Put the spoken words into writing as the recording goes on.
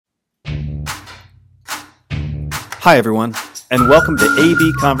Hi, everyone, and welcome to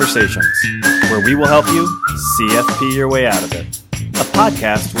AB Conversations, where we will help you CFP your way out of it. A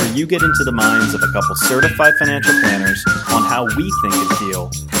podcast where you get into the minds of a couple certified financial planners on how we think and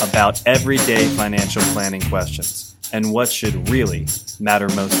feel about everyday financial planning questions and what should really matter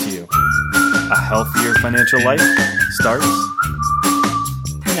most to you. A healthier financial life starts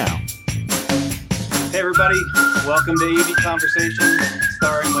now. Hey, everybody, welcome to AB Conversations,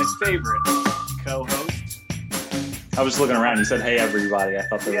 starring my favorite co-host. I was looking around. You said, "Hey, everybody." I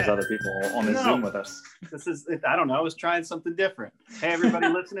thought there was other people on this Zoom with us. I don't know. I was trying something different. Hey, everybody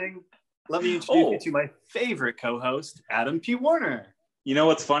listening. Let me introduce you to my favorite co-host, Adam P. Warner. You know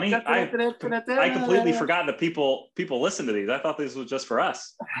what's funny? I completely forgot that people listen to these. I thought this was just for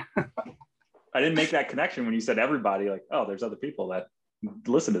us. I didn't make that connection when you said everybody. Like, oh, there's other people that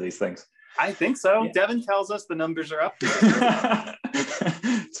listen to these things. I think so. Yeah. Devin tells us the numbers are up.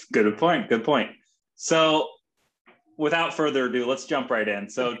 Good point. Good point. So, without further ado, let's jump right in.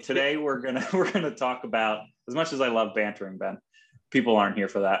 So today we're gonna talk about, as much as I love bantering, Ben, people aren't here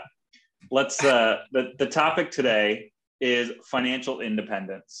for that. Let's the topic today is financial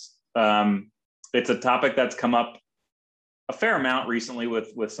independence. It's a topic that's come up a fair amount recently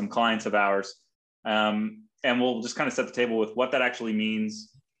with some clients of ours, and we'll just kind of set the table with what that actually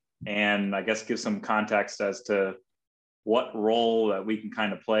means, and I guess give some context as to what role that we can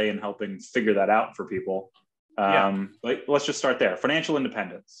kind of play in helping figure that out for people. But let's just start there. Financial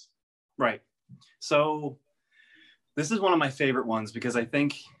independence. Right. So this is one of my favorite ones because I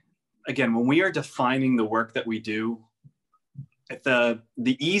think, again, when we are defining the work that we do, the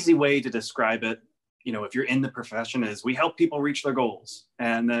easy way to describe it, you know, if you're in the profession, is we help people reach their goals.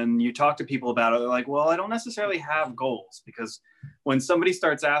 And then you talk to people about it, they're like, well, I don't necessarily have goals, because when somebody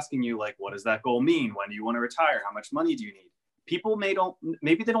starts asking you, like, what does that goal mean? When do you want to retire? How much money do you need? People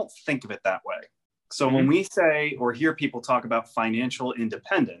maybe they don't think of it that way. So when we say or hear people talk about financial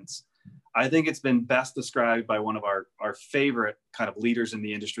independence, I think it's been best described by one of our favorite kind of leaders in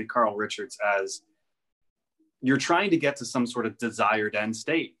the industry, Carl Richards, as you're trying to get to some sort of desired end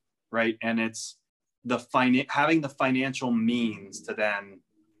state, right? And it's having the financial means to then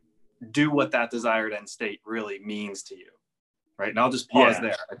do what that desired end state really means to you, right? And I'll just pause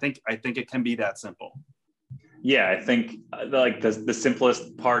there. I think it can be that simple. Yeah, I think like the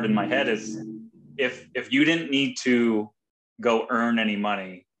simplest part in my head is, if you didn't need to go earn any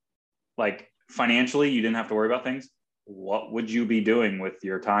money, like financially, you didn't have to worry about things, what would you be doing with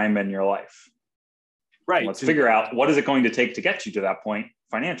your time and your life? Right. Let's figure out, what is it going to take to get you to that point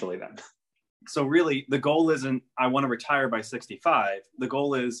financially then? So really, the goal isn't, I want to retire by 65. The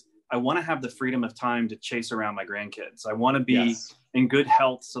goal is, I want to have the freedom of time to chase around my grandkids. I want to be in good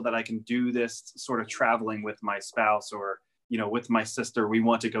health so that I can do this sort of traveling with my spouse, or, you know, with my sister. We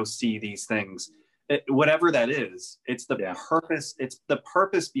want to go see these things. Whatever that is, it's the purpose. It's the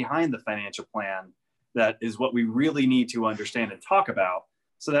purpose behind the financial plan that is what we really need to understand and talk about.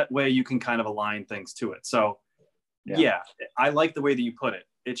 So that way you can kind of align things to it. So I like the way that you put it.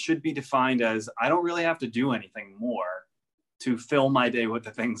 It should be defined as, I don't really have to do anything more to fill my day with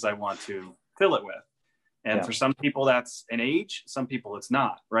the things I want to fill it with. And for some people that's an age, some people it's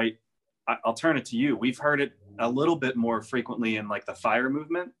not, right? I'll turn it to you. We've heard it a little bit more frequently in like the FIRE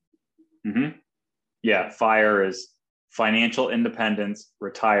movement. Mm-hmm. Yeah, FIRE is financial independence,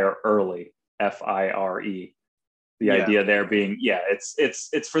 retire early, FIRE. The idea there being,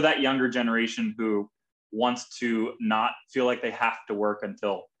 it's for that younger generation who wants to not feel like they have to work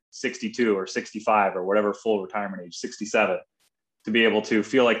until 62 or 65 or whatever full retirement age, 67, to be able to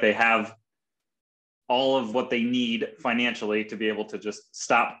feel like they have all of what they need financially to be able to just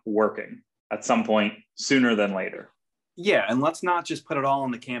stop working at some point sooner than later. Yeah. And let's not just put it all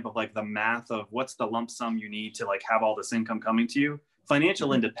in the camp of like the math of what's the lump sum you need to like have all this income coming to you.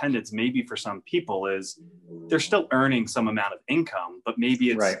 Financial independence, maybe for some people, is they're still earning some amount of income, but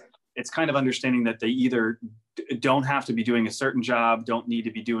maybe it's kind of understanding that they either don't have to be doing a certain job, don't need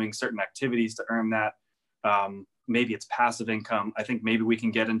to be doing certain activities to earn that. Maybe it's passive income. I think maybe we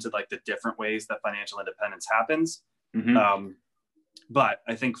can get into like the different ways that financial independence happens. But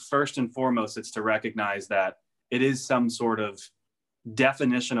I think first and foremost, it's to recognize that it is some sort of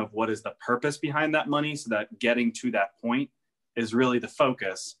definition of what is the purpose behind that money, so that getting to that point is really the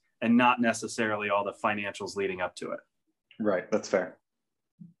focus and not necessarily all the financials leading up to it. Right. That's fair.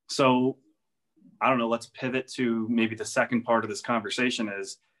 So I don't know, let's pivot to maybe the second part of this conversation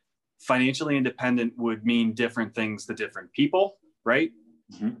is financially independent would mean different things to different people, right?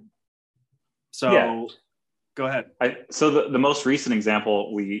 So go ahead. So the most recent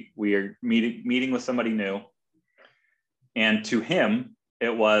example, we are meeting with somebody new, and to him,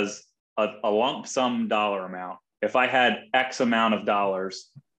 it was a lump sum dollar amount if I had X amount of dollars,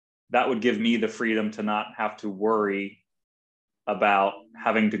 that would give me the freedom to not have to worry about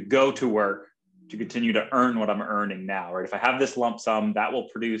having to go to work to continue to earn what I'm earning now, right? If I have this lump sum, that will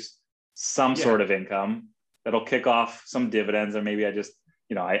produce some sort of income that'll kick off some dividends, or maybe I just,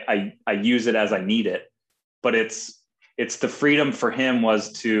 I use it as I need it. But it's the freedom for him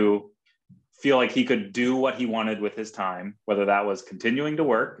was to feel like he could do what he wanted with his time, whether that was continuing to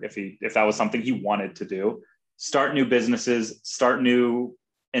work, if that was something he wanted to do, start new businesses, start new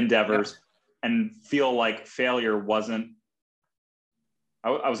endeavors, and feel like failure wasn't, I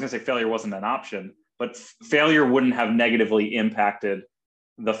was going to say failure wasn't an option, but failure wouldn't have negatively impacted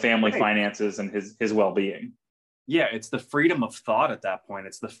the family finances and his well-being. Yeah, it's the freedom of thought at that point.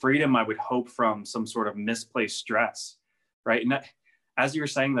 It's the freedom I would hope from some sort of misplaced stress, right? And as you were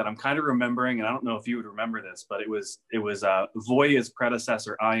saying that, I'm kind of remembering, and I don't know if you would remember this, but it was Voya's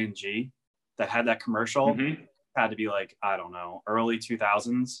predecessor, ING, that had that commercial. Mm-hmm. Had to be like, I don't know, early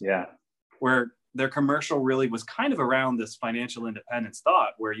 2000s. Yeah. Where their commercial really was kind of around this financial independence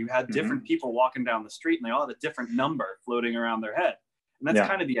thought, where you had different people walking down the street and they all had a different number floating around their head. And that's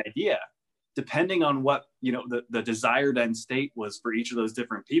kind of the idea. Depending on what, the desired end state was for each of those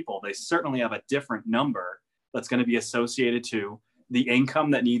different people, they certainly have a different number that's going to be associated to the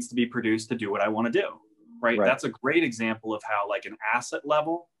income that needs to be produced to do what I want to do, right? That's a great example of how like an asset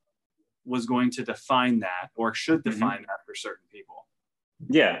level was going to define that, or should define that for certain people.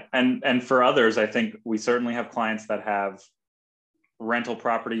 Yeah. And for others, I think we certainly have clients that have rental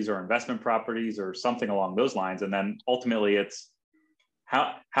properties or investment properties or something along those lines. And then ultimately it's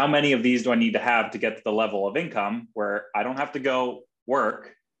how many of these do I need to have to get to the level of income where I don't have to go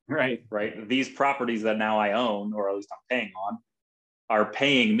work? Right. These properties that now I own, or at least I'm paying on, are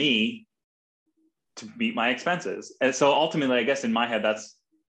paying me to meet my expenses. And so ultimately, I guess in my head, that's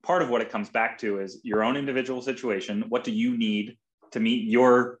part of what it comes back to is your own individual situation. What do you need to meet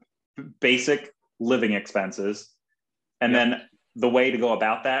your basic living expenses? And then the way to go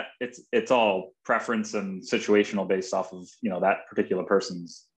about that, it's all preference and situational based off of, that particular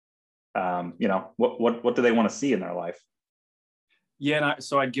person's, what do they want to see in their life? Yeah.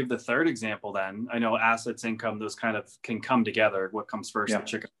 So I'd give the third example then. I know assets, income, those kind of can come together. What comes first, the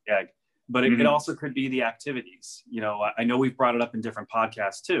chicken or the egg? But it also could be the activities. I know we've brought it up in different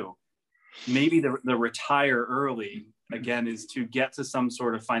podcasts too. Maybe the retire early, again, is to get to some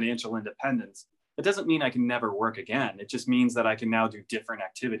sort of financial independence. It doesn't mean I can never work again. It just means that I can now do different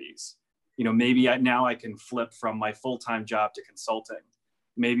activities. Maybe now I can flip from my full-time job to consulting.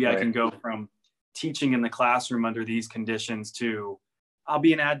 Maybe I can go from teaching in the classroom under these conditions to I'll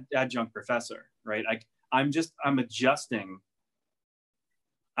be an adjunct professor, right? I'm adjusting.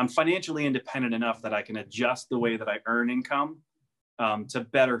 I'm financially independent enough that I can adjust the way that I earn income to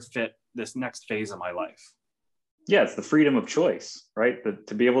better fit this next phase of my life. Yeah, it's the freedom of choice, right?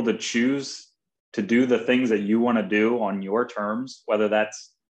 To be able to choose to do the things that you want to do on your terms, whether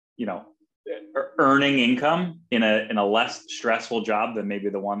that's, earning income in a less stressful job than maybe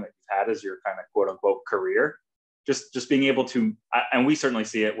the one that you've had as your kind of quote unquote career. Just being able to, and we certainly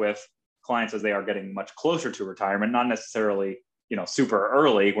see it with clients as they are getting much closer to retirement, not necessarily, super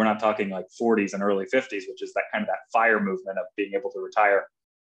early. We're not talking like 40s and early 50s, which is that kind of that FIRE movement of being able to retire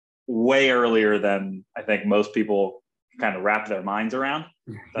way earlier than I think most people kind of wrap their minds around.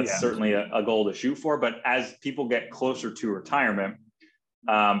 That's certainly a goal to shoot for. But as people get closer to retirement,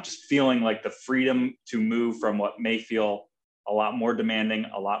 just feeling like the freedom to move from what may feel a lot more demanding,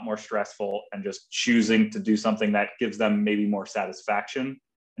 a lot more stressful, and just choosing to do something that gives them maybe more satisfaction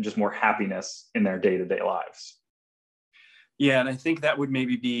and just more happiness in their day-to-day lives. Yeah, and I think that would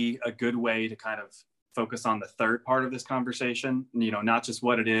maybe be a good way to kind of focus on the third part of this conversation, not just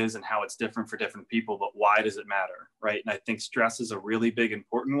what it is and how it's different for different people, but why does it matter, right? And I think stress is a really big,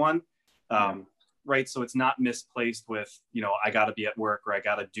 important one, right? So it's not misplaced with, I got to be at work or I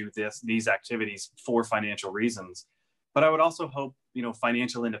got to do these activities for financial reasons. But I would also hope,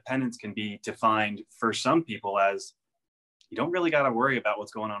 financial independence can be defined for some people as you don't really got to worry about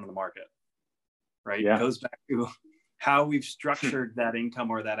what's going on in the market, right? Yeah. It goes back to how we've structured that income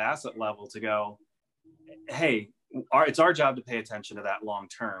or that asset level to go, hey, it's our job to pay attention to that long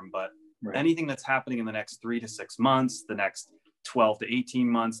term, but anything that's happening in the next 3 to 6 months, the next 12 to 18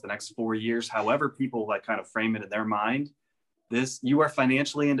 months, the next 4 years, however people like kind of frame it in their mind, you are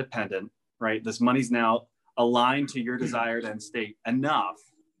financially independent, right? This money's now aligned to your desired end state enough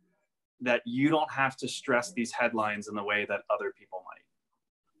that you don't have to stress these headlines in the way that other people might.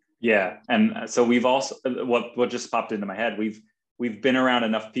 Yeah. And so we've also, what just popped into my head, we've been around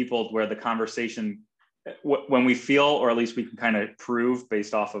enough people where the conversation, when we feel, or at least we can kind of prove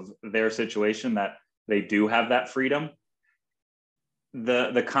based off of their situation, that they do have that freedom,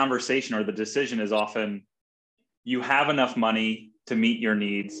 the conversation or the decision is often, you have enough money to meet your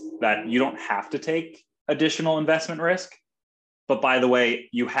needs that you don't have to take additional investment risk. But by the way,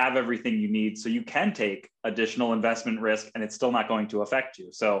 you have everything you need, so you can take additional investment risk and it's still not going to affect you.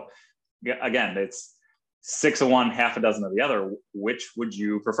 So again, it's 6 of one, half a dozen of the other. Which would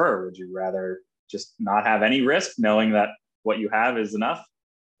you prefer? Would you rather just not have any risk, knowing that what you have is enough?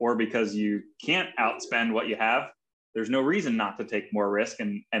 Or because you can't outspend what you have, there's no reason not to take more risk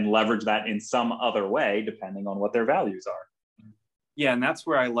and leverage that in some other way, depending on what their values are. Yeah, and that's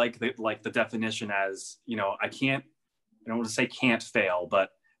where I like the definition as, I don't want to say can't fail,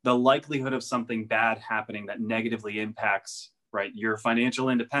 but the likelihood of something bad happening that negatively impacts, right, your financial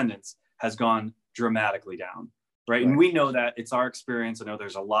independence has gone dramatically down, right? And we know that, it's our experience. I know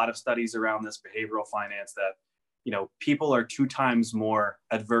there's a lot of studies around this behavioral finance that, people are 2 times more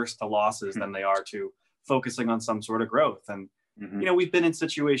adverse to losses than they are to focusing on some sort of growth. And, we've been in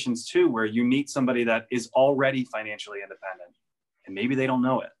situations too, where you meet somebody that is already financially independent and maybe they don't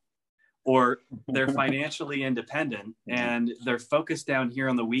know it, or they're financially independent and they're focused down here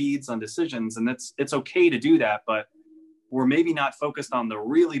on the weeds on decisions. And it's okay to do that, but we're maybe not focused on the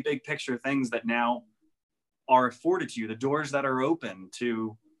really big picture things that now are afforded to you, the doors that are open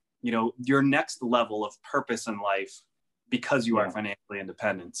to, your next level of purpose in life because you are financially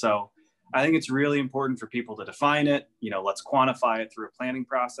independent. So I think it's really important for people to define it, let's quantify it through a planning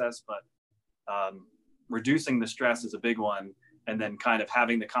process, but reducing the stress is a big one. And then kind of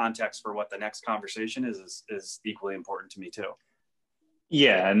having the context for what the next conversation is equally important to me too.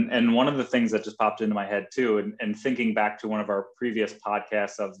 Yeah. And one of the things that just popped into my head too, and thinking back to one of our previous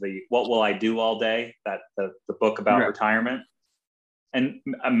podcasts of the What Will I Do All Day, that the book about retirement. And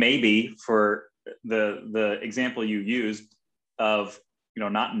maybe for the example you used of,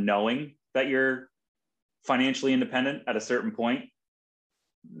 not knowing that you're financially independent at a certain point,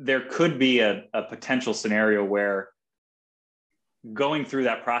 there could be a potential scenario where going through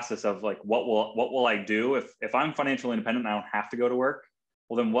that process of like, what will I do if I'm financially independent and I don't have to go to work?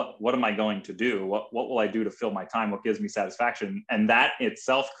 Well, then what am I going to do? What will I do to fill my time? What gives me satisfaction? And that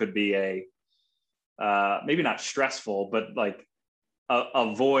itself could be a maybe not stressful, but like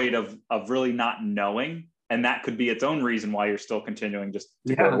a void of really not knowing. And that could be its own reason why you're still continuing just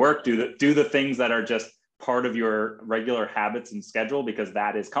to go to work, do the things that are just part of your regular habits and schedule, because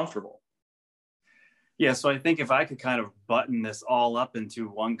that is comfortable. Yeah, so I think if I could kind of button this all up into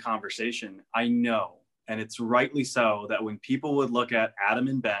one conversation, I know, and it's rightly so, that when people would look at Adam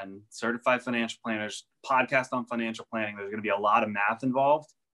and Ben, certified financial planners, podcast on financial planning, there's going to be a lot of math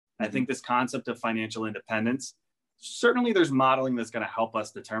involved. I think this concept of financial independence, certainly there's modeling that's going to help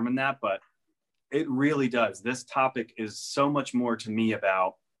us determine that, but it really does. This topic is so much more to me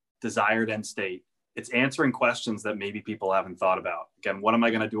about desired end state. It's answering questions that maybe people haven't thought about. Again, what am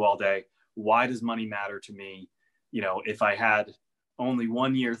I going to do all day? Why does money matter to me? If I had only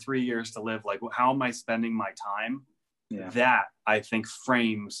 1 year, 3 years to live, like how am I spending my time? That I think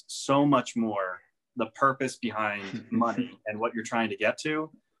frames so much more the purpose behind money and what you're trying to get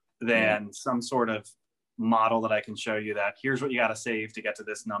to than some sort of model that I can show you that here's what you got to save to get to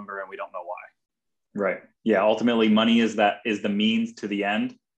this number and we don't know why. Right. Yeah. Ultimately, money is the means to the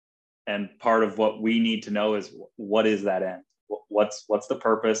end. And part of what we need to know is what is that end? What's the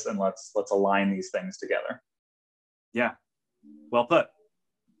purpose? And let's align these things together. Yeah. Well put.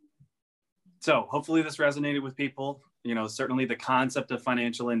 So hopefully this resonated with people. Certainly the concept of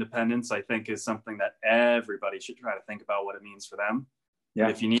financial independence, I think, is something that everybody should try to think about what it means for them. Yeah.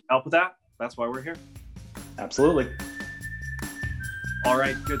 If you need help with that, that's why we're here. Absolutely. All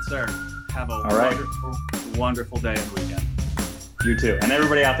right. Good, sir. Have a wonderful, wonderful day and weekend. You too. And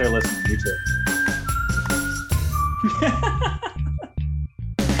everybody out there listening, you too.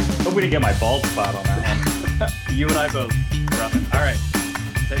 Hope we didn't get my bald spot on that one. You and I both. All right.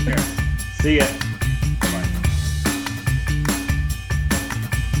 Take care. See ya.